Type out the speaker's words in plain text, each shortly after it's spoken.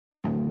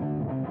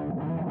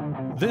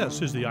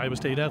This is the Iowa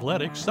State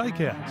Athletics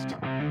SciCast.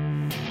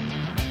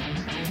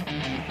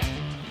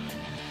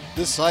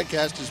 This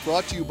SciCast is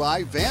brought to you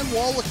by Van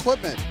Wall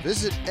Equipment.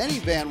 Visit any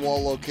Van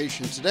Wall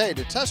location today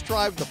to test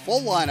drive the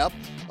full lineup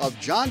of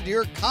John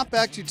Deere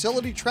compact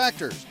utility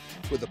tractors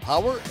with the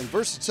power and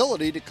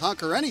versatility to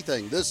conquer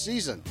anything this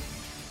season.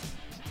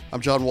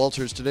 I'm John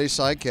Walters. Today's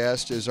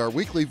SciCast is our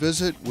weekly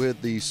visit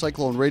with the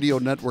Cyclone Radio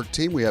Network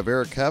team. We have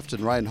Eric Heft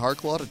and Ryan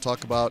Harklaw to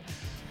talk about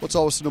what's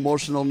always an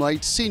emotional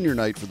night, senior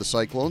night for the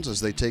Cyclones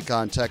as they take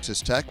on Texas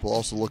Tech. We'll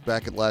also look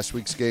back at last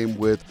week's game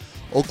with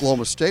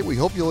Oklahoma State. We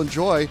hope you'll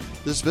enjoy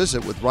this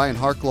visit with Ryan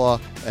Harklaw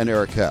and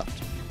Eric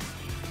Heft.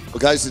 Well,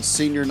 guys, it's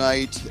senior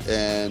night,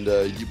 and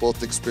you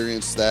both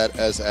experienced that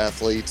as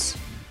athletes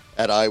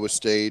at Iowa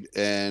State,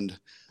 and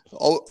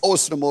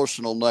it's an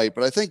emotional night.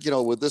 But I think,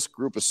 with this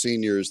group of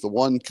seniors, the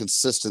one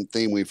consistent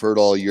theme we've heard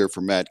all year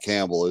from Matt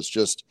Campbell is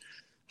just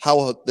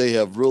how they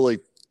have really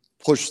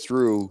pushed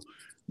through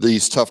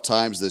these tough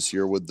times this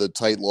year with the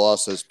tight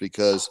losses,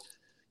 because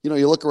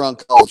you look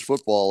around college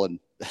football and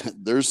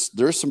there's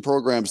some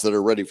programs that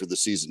are ready for the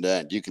season to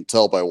end. You can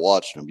tell by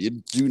watching them. You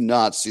do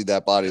not see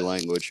that body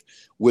language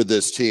with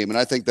this team, and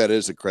I think that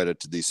is a credit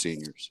to these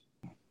seniors.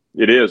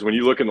 It is. When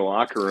you look in the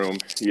locker room,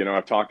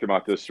 I've talked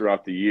about this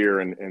throughout the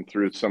year and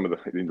through some of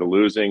the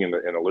losing and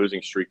the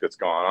losing streak that's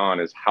gone on,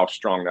 is how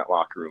strong that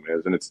locker room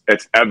is, and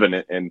it's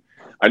evident. And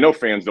I know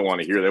fans don't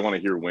want to hear; they want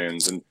to hear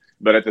wins.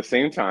 But at the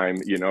same time,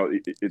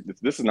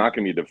 this is not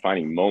going to be a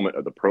defining moment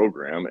of the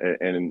program.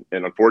 And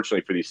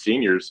unfortunately for these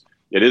seniors,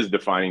 it is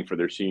defining for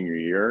their senior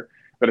year.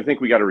 But I think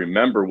we got to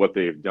remember what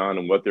they've done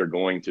and what they're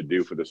going to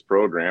do for this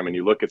program. And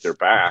you look at their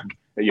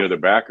their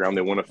background,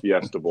 they won a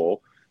Fiesta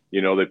Bowl.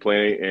 They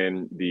play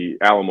in the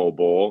Alamo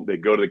Bowl. They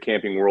go to the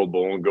Camping World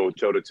Bowl and go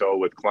toe-to-toe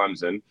with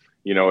Clemson,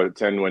 a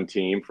 10-win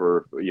team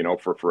for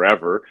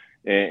forever.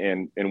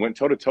 And went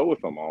toe-to-toe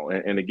with them all.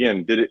 And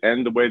again, did it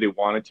end the way they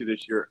wanted to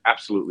this year?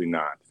 Absolutely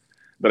not.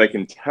 But I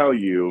can tell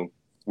you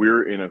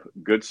we're in a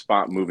good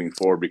spot moving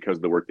forward because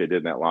of the work they did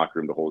in that locker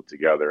room to hold it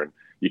together. And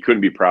you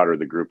couldn't be prouder of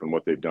the group and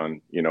what they've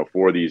done,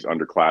 for these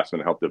underclassmen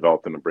to help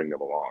develop them and bring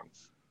them along.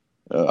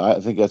 I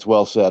think that's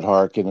well said,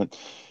 Hark. And,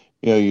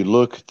 you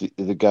look at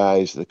the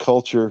guys, the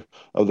culture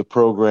of the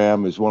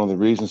program is one of the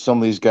reasons some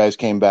of these guys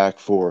came back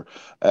for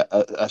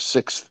a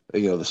sixth,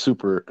 the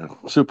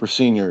super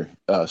senior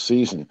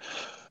season.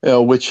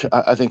 Which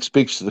I think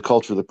speaks to the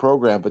culture of the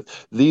program. But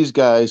these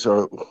guys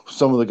are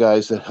some of the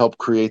guys that helped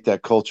create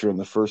that culture in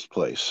the first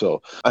place.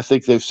 So I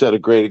think they've set a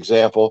great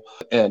example.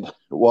 And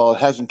while it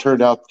hasn't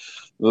turned out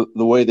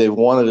the way they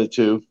wanted it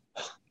to,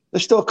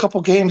 there's still a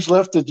couple games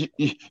left that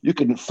you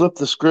can flip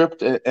the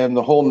script and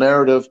the whole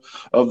narrative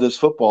of this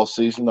football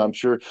season. I'm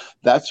sure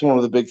that's one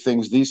of the big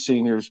things these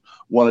seniors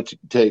wanted to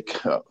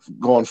take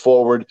going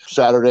forward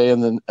Saturday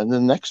and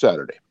then next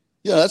Saturday.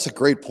 Yeah, that's a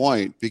great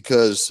point,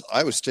 because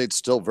Iowa State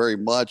still very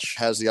much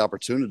has the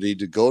opportunity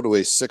to go to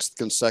a sixth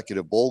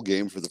consecutive bowl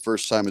game for the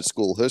first time in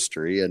school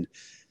history. And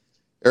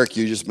Eric,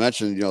 you just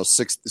mentioned,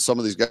 some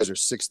of these guys are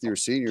sixth-year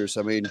seniors.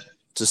 I mean,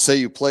 to say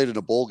you played in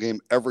a bowl game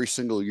every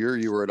single year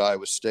you were at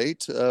Iowa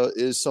State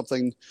is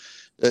something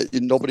that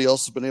nobody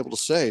else has been able to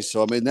say.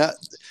 So, I mean,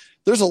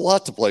 there's a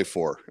lot to play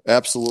for,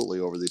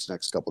 absolutely, over these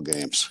next couple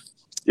games.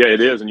 Yeah, it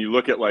is. And you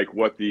look at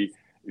what the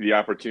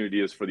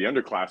opportunity is for the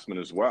underclassmen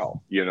as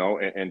well,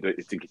 and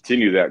to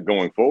continue that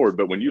going forward.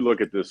 But when you look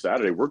at this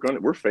Saturday,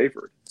 we're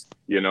favored,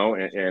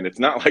 and it's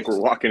not like we're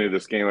walking into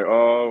this game like,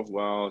 oh,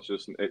 well, it's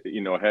just,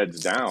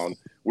 heads down.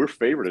 We're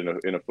favored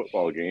in a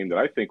football game that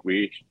I think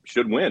we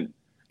should win,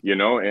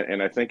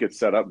 and I think it's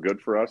set up good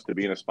for us to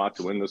be in a spot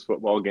to win this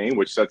football game,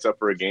 which sets up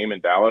for a game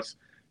in Dallas,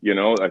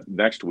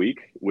 next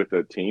week with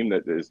a team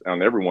that is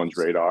on everyone's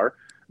radar.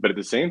 But at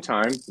the same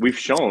time,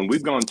 we've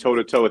gone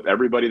toe-to-toe with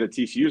everybody that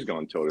TCU's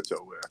gone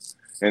toe-to-toe with.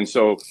 And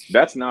so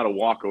that's not a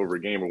walkover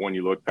game or one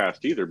you look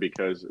past either,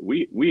 because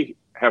we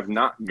have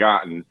not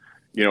gotten,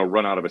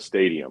 run out of a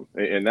stadium.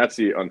 And that's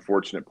the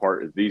unfortunate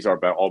part, is these are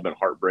all been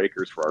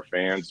heartbreakers for our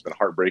fans. It's been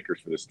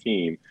heartbreakers for this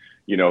team,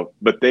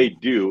 but they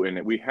do.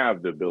 And we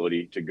have the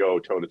ability to go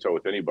toe-to-toe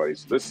with anybody.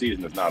 So this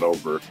season is not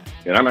over.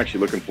 And I'm actually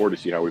looking forward to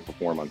see how we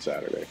perform on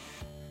Saturday.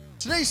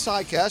 Today's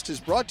SciCast is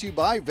brought to you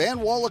by Van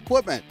Wall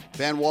Equipment.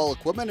 Van Wall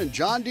Equipment and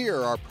John Deere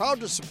are proud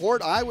to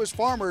support Iowa's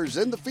farmers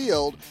in the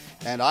field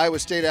and Iowa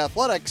State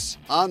athletics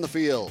on the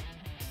field.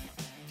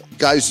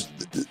 Guys,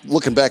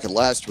 looking back at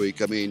last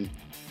week, I mean,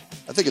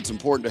 I think it's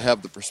important to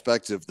have the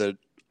perspective that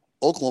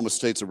Oklahoma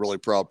State's a really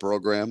proud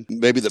program,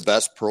 maybe the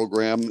best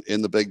program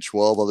in the Big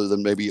 12 other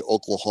than maybe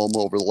Oklahoma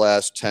over the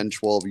last 10,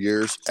 12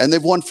 years. And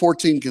they've won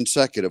 14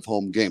 consecutive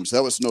home games.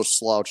 That was no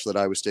slouch that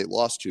Iowa State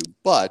lost to,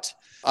 but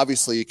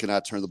obviously, you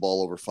cannot turn the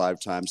ball over 5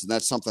 times, and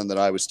that's something that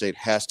Iowa State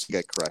has to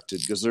get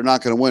corrected, because they're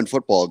not going to win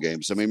football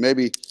games. I mean,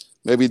 maybe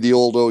the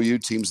old OU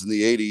teams in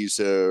the 80s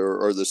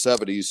or the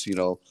 70s,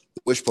 the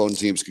wishbone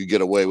teams could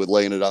get away with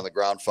laying it on the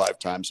ground 5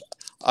 times.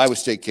 Iowa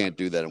State can't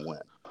do that and win.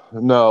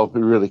 No,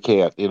 we really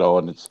can't,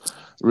 and it's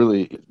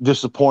really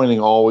disappointing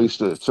always,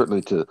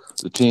 certainly to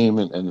the team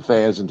and the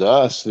fans and to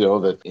us,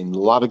 that in a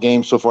lot of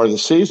games so far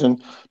this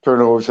season,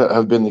 turnovers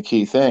have been the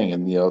key thing.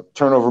 And,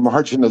 turnover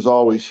margin is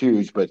always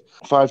huge, but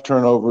 5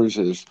 turnovers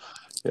is,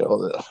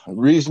 the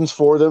reasons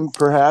for them,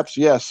 perhaps,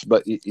 yes,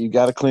 but you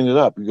got to clean it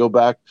up. You go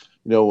back,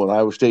 when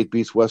Iowa State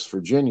beats West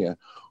Virginia,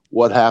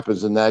 what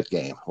happens in that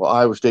game? Well,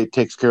 Iowa State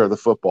takes care of the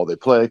football. They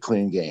play a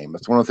clean game.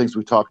 That's one of the things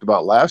we talked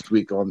about last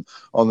week on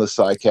the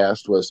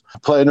SciCast was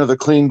play another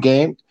clean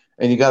game,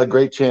 and you got a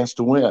great chance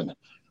to win.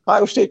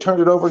 Iowa State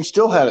turned it over and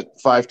still had it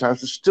 5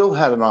 times and still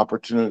had an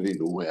opportunity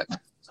to win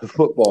the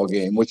football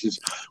game, which is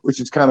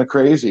kind of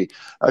crazy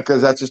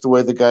because that's just the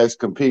way the guys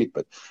compete.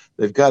 But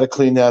they've got to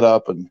clean that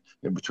up. And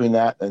between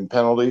that and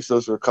penalties,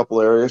 those are a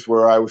couple areas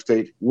where Iowa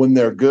State, when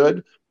they're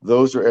good,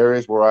 those are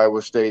areas where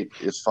Iowa State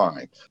is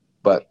fine.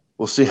 But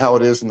we'll see how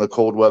it is in the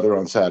cold weather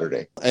on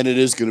Saturday. And it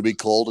is going to be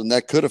cold, and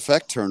that could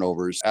affect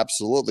turnovers.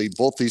 Absolutely.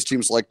 Both these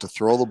teams like to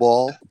throw the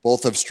ball.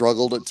 Both have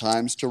struggled at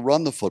times to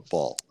run the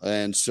football.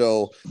 And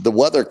so the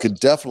weather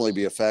could definitely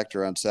be a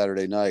factor on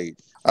Saturday night.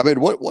 I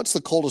mean, what's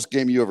the coldest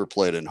game you ever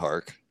played in,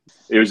 Hark?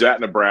 It was at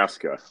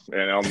Nebraska,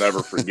 and I'll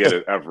never forget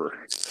it ever.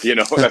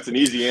 That's an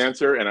easy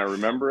answer, and I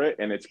remember it,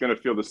 and it's going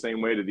to feel the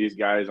same way to these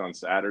guys on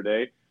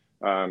Saturday.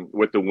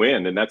 With the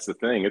wind, and that's the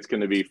thing. It's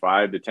going to be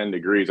 5 to 10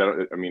 degrees.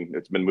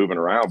 It's been moving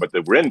around, but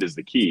the wind is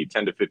the key,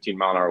 10 to 15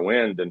 mile an hour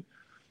wind. And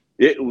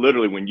it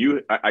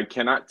literally, I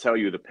cannot tell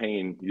you the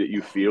pain that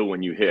you feel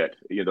when you hit,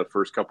 the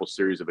first couple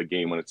series of a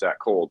game when it's that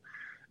cold.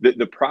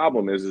 The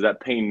problem is that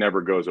pain never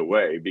goes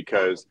away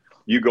because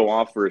you go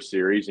off for a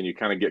series and you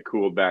kind of get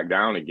cooled back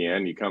down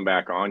again. You come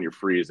back on, you're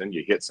freezing,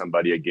 you hit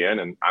somebody again.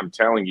 And I'm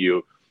telling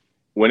you,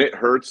 when it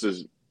hurts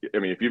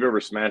if you've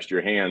ever smashed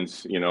your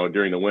hands,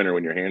 during the winter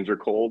when your hands are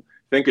cold,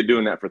 think of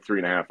doing that for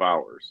 3.5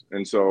 hours.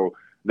 And so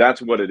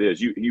that's what it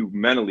is. You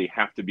mentally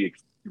have to be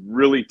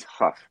really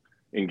tough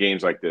in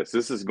games like this.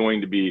 This is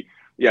going to be,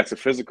 it's a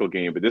physical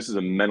game, but this is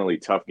a mentally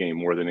tough game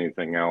more than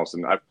anything else.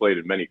 And I've played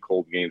in many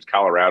cold games.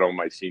 Colorado,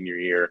 my senior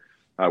year,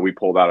 we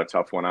pulled out a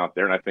tough one out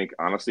there. And I think,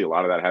 honestly, a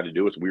lot of that had to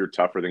do with we were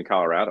tougher than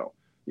Colorado.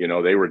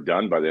 They were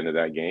done by the end of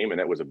that game. And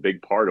that was a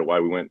big part of why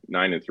we went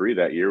 9-3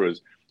 that year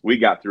was we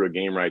got through a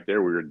game right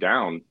there. We were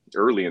down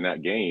early in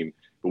that game,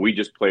 but we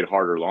just played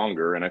harder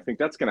longer. And I think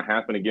that's going to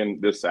happen again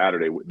this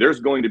Saturday. There's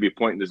going to be a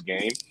point in this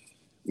game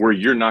where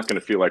you're not going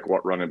to feel like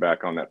running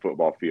back on that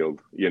football field,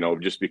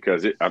 just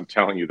because I'm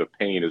telling you, the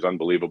pain is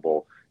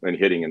unbelievable when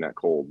hitting in that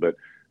cold. But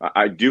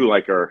I do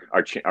like our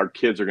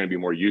kids are going to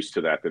be more used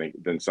to that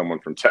than someone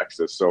from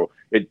Texas. So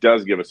it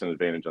does give us an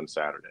advantage on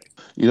Saturday.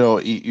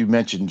 You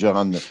mentioned,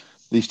 John, that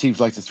these teams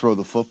like to throw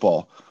the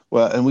football.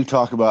 Well, and we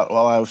talk about,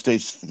 Iowa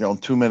State's,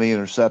 too many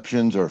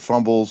interceptions or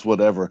fumbles,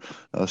 whatever,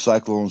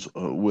 Cyclones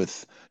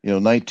with,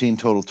 19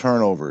 total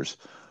turnovers.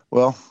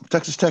 Well,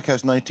 Texas Tech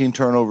has 19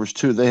 turnovers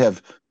too.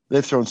 They've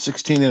thrown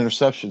 16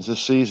 interceptions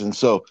this season.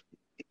 So,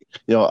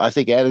 I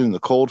think added in the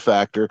cold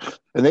factor,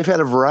 and they've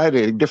had a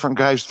variety of different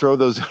guys throw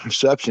those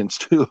interceptions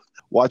too.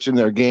 Watching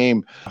their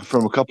game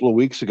from a couple of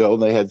weeks ago,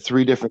 they had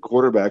 3 different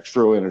quarterbacks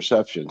throw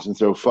interceptions and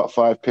throw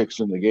 5 picks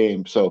in the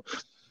game. So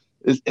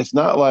it's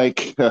not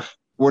like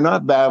we're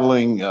not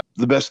battling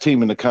the best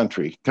team in the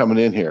country coming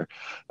in here.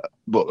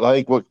 But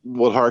I think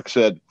what Hark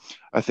said,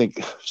 I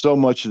think so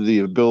much of the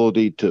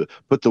ability to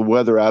put the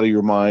weather out of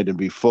your mind and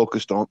be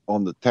focused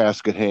on the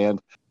task at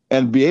hand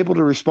and be able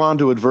to respond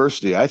to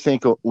adversity. I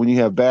think when you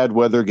have bad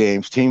weather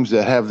games, teams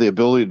that have the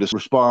ability to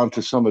respond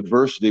to some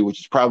adversity, which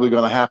is probably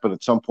going to happen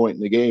at some point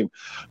in the game,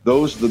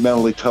 those are the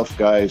mentally tough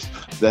guys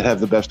that have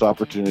the best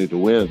opportunity to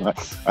win.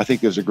 I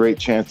think there's a great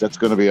chance that's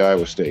going to be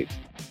Iowa State.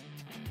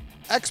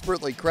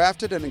 Expertly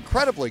crafted and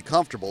incredibly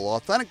comfortable,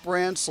 Authentic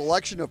Brand's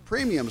selection of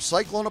premium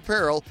Cyclone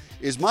apparel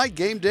is my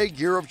game day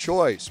gear of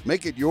choice.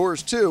 Make it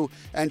yours too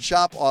and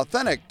shop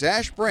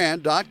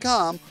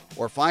authentic-brand.com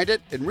or find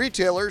it in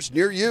retailers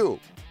near you.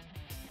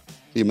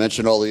 You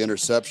mentioned all the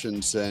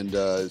interceptions,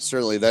 and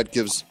certainly that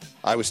gives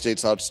Iowa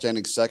State's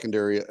outstanding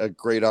secondary a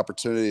great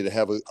opportunity to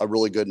have a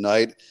really good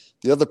night.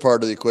 The other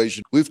part of the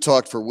equation, we've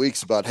talked for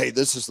weeks about, hey,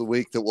 this is the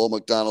week that Will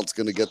McDonald's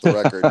going to get the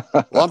record.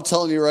 Well, I'm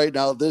telling you right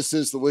now, this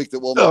is the week that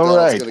Will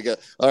McDonald's going to get.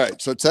 All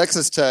right, so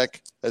Texas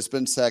Tech has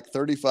been sacked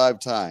 35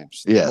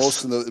 times,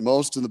 yes,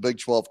 most in the Big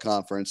 12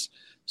 Conference.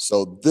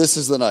 So this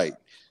is the night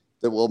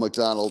that Will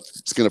McDonald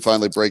is going to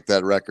finally break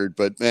that record.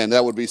 But, man,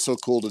 that would be so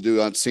cool to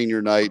do on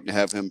senior night and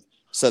have him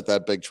set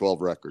that Big 12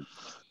 record.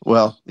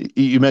 Well,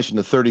 you mentioned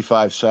the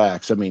 35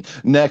 sacks.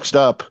 Next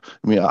up,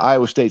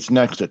 Iowa State's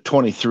next at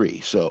 23.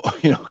 So,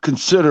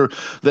 consider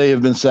they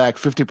have been sacked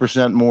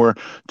 50% more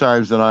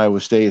times than Iowa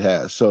State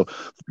has. So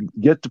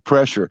get the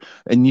pressure.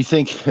 And you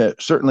think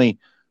certainly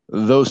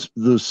those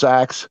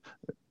sacks,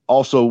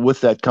 also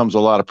with that comes a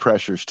lot of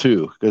pressures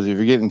too, because if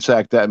you're getting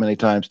sacked that many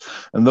times,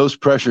 and those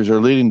pressures are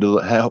leading to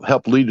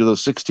help lead to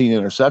those 16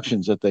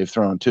 interceptions that they've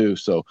thrown too.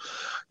 So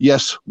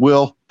yes,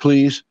 Will,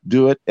 please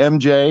do it.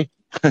 MJ,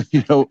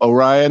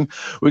 Orion,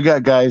 we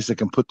got guys that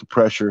can put the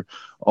pressure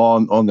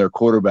on their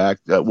quarterback,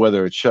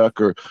 whether it's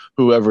Chuck or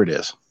whoever it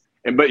is.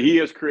 but he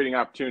is creating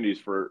opportunities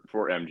for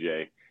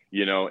MJ,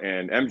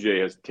 and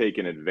MJ has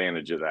taken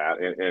advantage of that.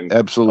 And a lot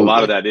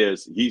Absolutely. of that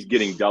is he's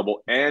getting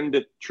double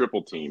and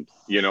triple teamed.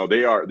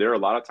 They're a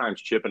lot of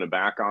times chipping it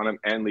back on him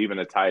and leaving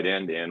a tight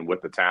end in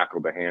with the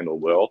tackle to handle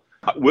Will.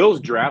 Will's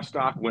draft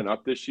stock went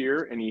up this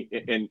year,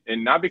 and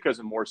not because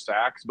of more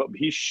sacks, but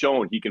he's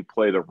shown he can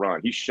play the run.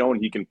 He's shown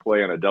he can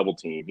play on a double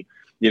team.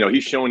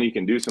 He's shown he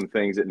can do some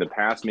things that in the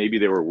past maybe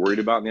they were worried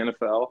about in the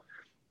NFL.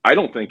 I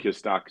don't think his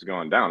stock has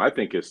gone down. I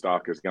think his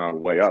stock has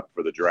gone way up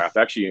for the draft,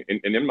 actually,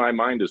 and in my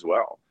mind as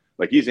well.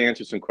 Like, he's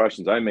answered some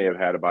questions I may have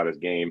had about his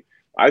game.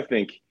 I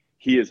think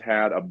he has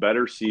had a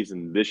better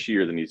season this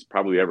year than he's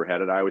probably ever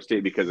had at Iowa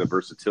State because of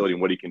versatility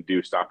and what he can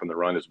do stopping the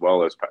run as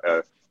well as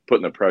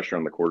putting the pressure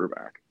on the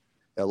quarterback.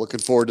 Yeah, looking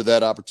forward to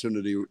that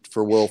opportunity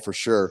for Will for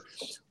sure.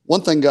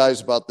 One thing,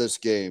 guys, about this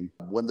game,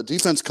 when the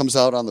defense comes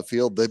out on the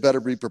field, they better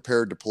be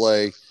prepared to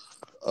play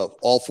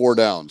all 4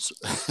 downs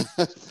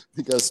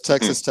because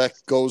Texas Tech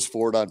goes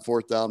for it on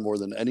 4th down more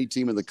than any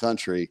team in the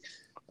country,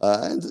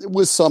 and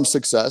with some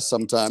success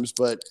sometimes.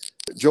 But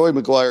Joey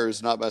McGuire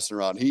is not messing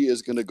around. He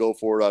is going to go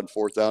for it on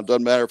 4th down.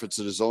 Doesn't matter if it's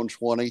at his own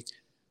 20.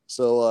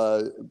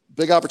 So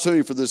big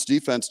opportunity for this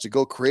defense to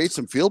go create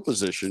some field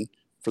position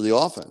for the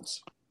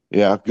offense.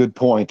 Yeah, good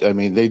point. I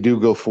mean, they do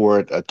go for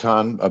it a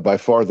ton, by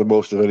far the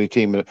most of any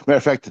team. Matter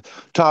of fact, the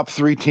top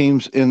 3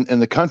 teams in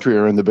the country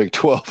are in the Big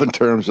 12 in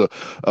terms of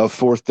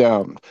 4th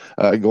down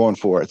going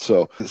for it.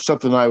 So it's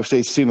something Iowa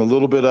State's seen a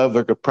little bit of.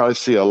 They're going to probably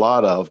see a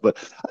lot of. But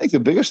I think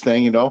the biggest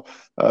thing,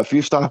 if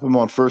you stop them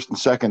on 1st and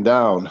 2nd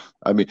down,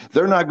 I mean,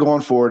 they're not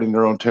going for it in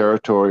their own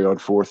territory on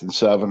 4th and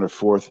 7 or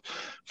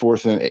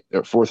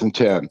 4th and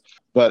 10.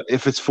 But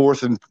if it's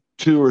 4th and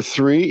 2 or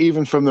 3,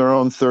 even from their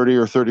own 30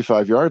 or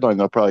 35 yard line,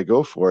 they'll probably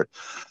go for it.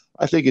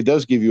 I think it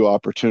does give you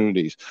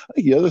opportunities. I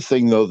think the other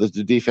thing, though, that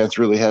the defense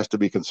really has to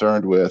be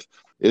concerned with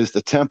is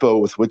the tempo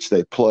with which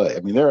they play.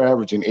 I mean, they're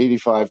averaging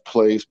 85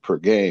 plays per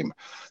game,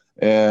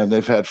 and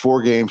they've had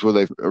 4 games where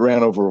they've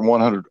ran over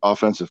 100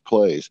 offensive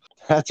plays.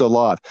 That's a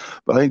lot.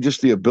 But I think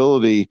just the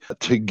ability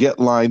to get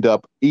lined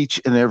up each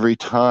and every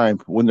time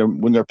when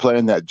they're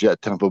playing that jet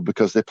tempo,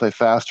 because they play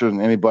faster than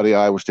anybody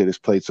Iowa State has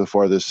played so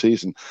far this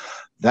season,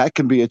 that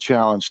can be a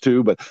challenge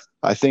too. But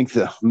I think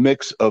the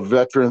mix of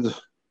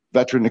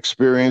veteran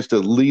experience to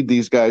lead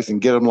these guys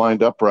and get them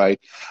lined up right,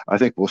 I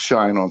think will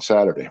shine on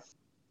Saturday.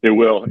 It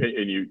will.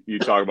 And you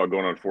talk about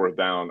going on 4th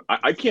down.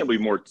 I can't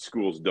believe more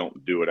schools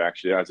don't do it,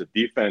 actually. As a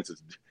defense,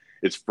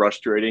 it's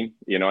frustrating.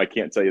 I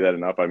can't tell you that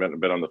enough. I've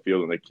been on the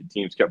field and the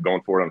teams kept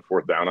going for it on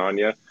 4th down on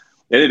you.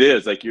 And it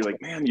is like, you're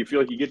like, man, you feel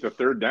like you get to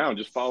 3rd down,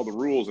 just follow the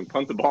rules and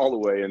punt the ball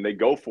away, and they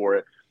go for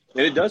it.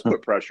 And it does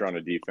put pressure on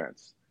the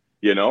defense.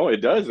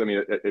 It does. I mean,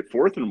 at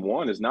 4th and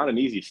 1 is not an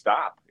easy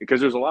stop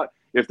because there's a lot.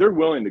 If they're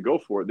willing to go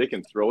for it, they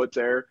can throw it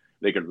there.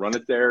 They can run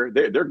it there.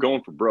 They're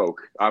going for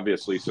broke,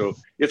 obviously. So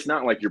it's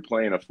not like you're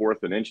playing a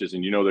 4th and inches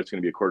and there's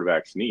going to be a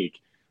quarterback sneak.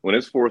 When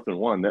it's 4th and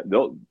 1,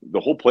 the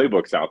whole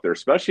playbook's out there,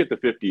 especially at the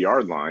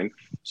 50-yard line.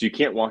 So you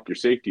can't walk your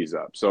safeties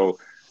up. So,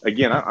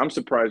 again, I'm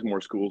surprised more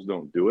schools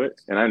don't do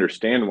it. And I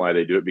understand why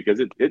they do it because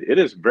it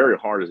is very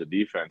hard as a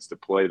defense to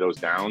play those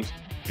downs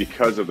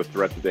because of the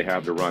threat that they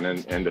have to run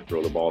in and to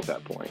throw the ball at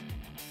that point.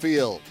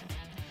 Field.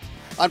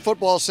 On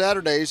Football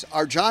Saturdays,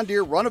 our John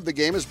Deere Run of the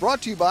Game is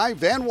brought to you by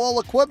Van Wall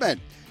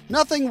Equipment.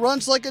 Nothing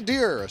runs like a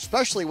deer,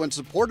 especially when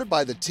supported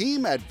by the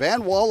team at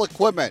Van Wall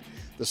Equipment,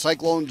 the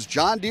Cyclones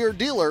John Deere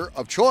dealer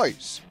of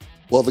choice.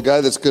 Well, the guy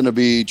that's going to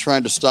be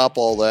trying to stop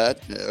all that,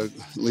 at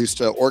least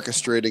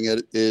orchestrating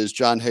it, is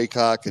John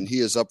Haycock, and he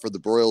is up for the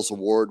Broyles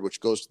Award,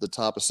 which goes to the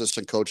top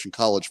assistant coach in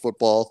college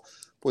football.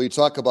 Boy, you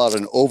talk about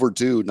an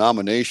overdue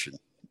nomination.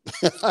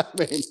 I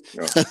mean,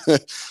 yeah.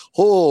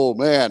 Oh,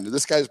 man,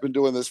 this guy's been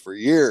doing this for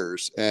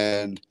years,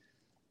 and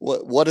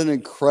what an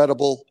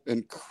incredible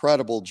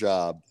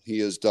job he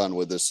has done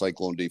with this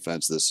Cyclone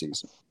defense this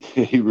season.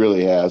 He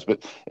really has.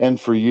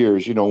 And for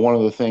years, one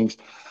of the things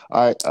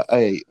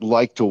I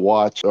like to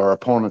watch our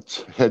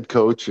opponent's head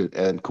coach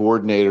and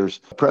coordinators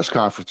press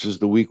conferences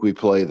the week we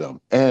play them.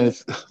 And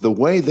it's the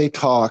way they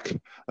talk,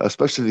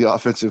 especially the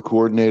offensive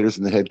coordinators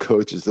and the head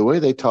coaches, the way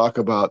they talk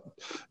about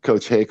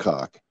Coach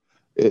Haycock.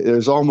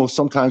 There's almost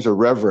sometimes a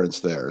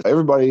reverence there.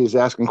 Everybody is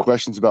asking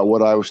questions about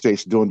what Iowa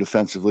State's doing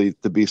defensively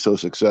to be so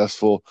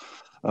successful.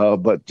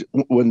 But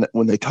when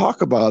they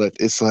talk about it,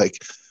 it's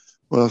like,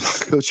 well,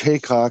 Coach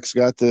Haycock's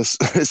got this.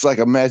 It's like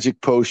a magic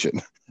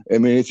potion. I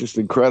mean, it's just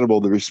incredible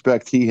the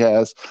respect he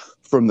has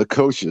from the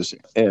coaches.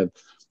 And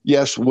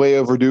yes, way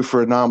overdue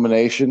for a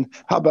nomination.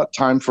 How about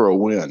time for a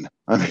win?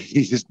 I mean,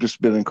 he's just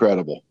been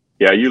incredible.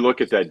 Yeah, you look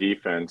at that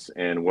defense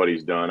and what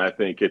he's done. I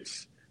think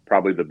it's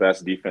probably the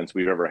best defense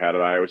we've ever had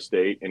at Iowa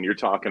State. And you're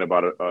talking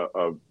about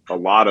a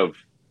lot of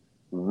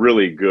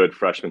really good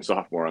freshman,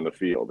 sophomore on the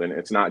field. And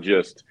it's not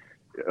just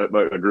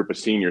a group of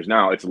seniors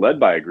now. It's led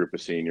by a group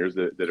of seniors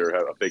that are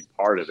a big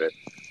part of it.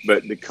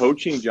 But the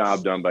coaching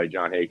job done by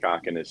John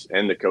Haycock and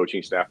the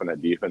coaching staff on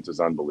that defense is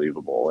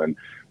unbelievable.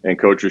 And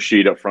Coach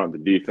Rashid up front, the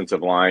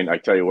defensive line, I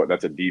tell you what,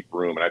 that's a deep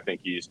room. And I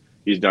think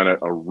he's done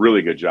a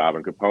really good job.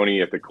 And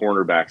Capone at the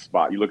cornerback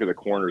spot, you look at the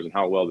corners and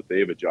how well that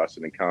they've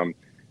adjusted and come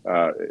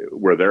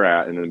where they're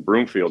at. And then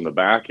Broomfield in the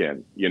back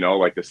end,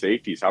 like the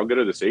safeties, how good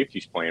are the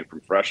safeties playing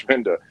from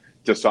freshmen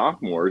to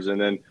sophomores? And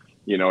then,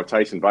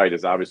 Tyson Veit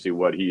is obviously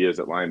what he is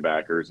at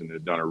linebackers and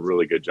has done a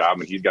really good job.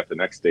 And he's got the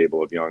next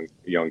stable of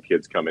young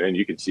kids coming in.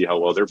 You can see how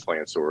well they're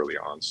playing so early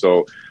on.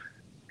 So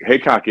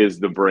Haycock is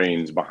the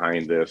brains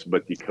behind this,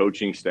 but the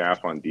coaching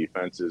staff on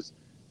defense is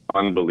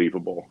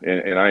unbelievable.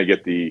 And I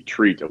get the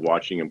treat of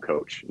watching him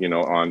coach,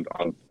 on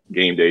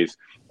game days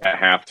at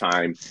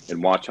halftime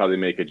and watch how they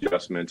make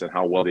adjustments and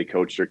how well they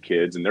coach their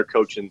kids. And they're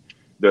coaching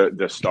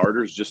the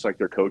starters just like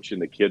they're coaching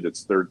the kid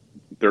that's third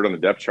on the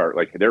depth chart.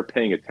 Like they're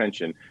paying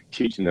attention,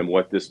 teaching them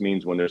what this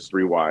means when there's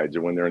three wides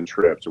or when they're in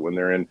trips or when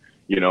they're in,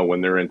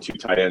 when they're in two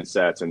tight end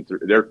sets, and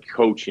they're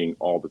coaching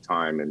all the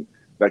time. And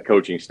that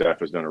coaching staff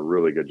has done a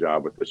really good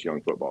job with this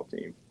young football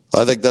team.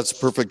 I think that's a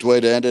perfect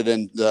way to end it.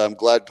 And I'm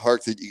glad,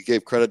 Hark, that you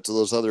gave credit to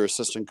those other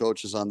assistant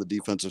coaches on the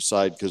defensive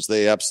side, because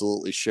they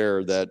absolutely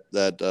share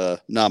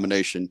that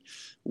nomination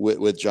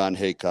with John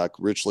Haycock.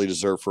 Richly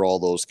deserved for all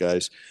those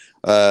guys.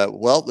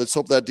 Well, let's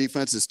hope that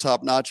defense is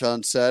top notch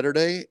on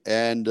Saturday.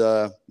 And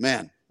a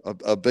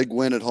big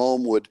win at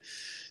home would,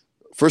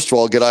 first of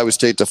all, get Iowa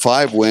State to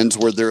 5 wins,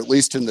 where they're at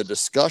least in the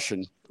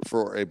discussion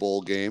for a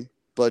bowl game.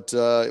 But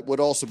it would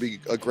also be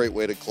a great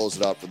way to close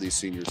it out for these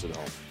seniors at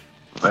home.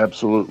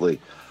 Absolutely.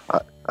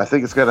 I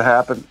think it's going to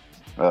happen.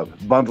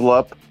 Bundle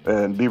up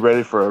and be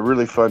ready for a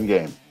really fun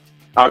game.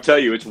 I'll tell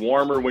you, it's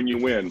warmer when you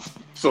win.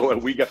 So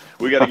we got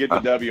to get the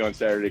W on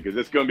Saturday, because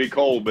it's going to be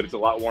cold, but it's a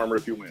lot warmer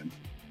if you win.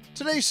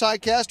 Today's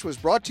SciCast was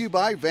brought to you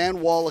by Van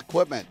Wall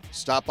Equipment.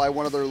 Stop by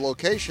one of their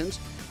locations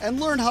and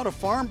learn how to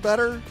farm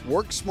better,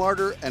 work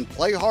smarter, and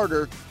play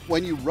harder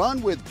when you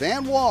run with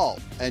Van Wall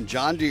and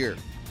John Deere.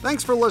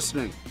 Thanks for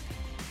listening.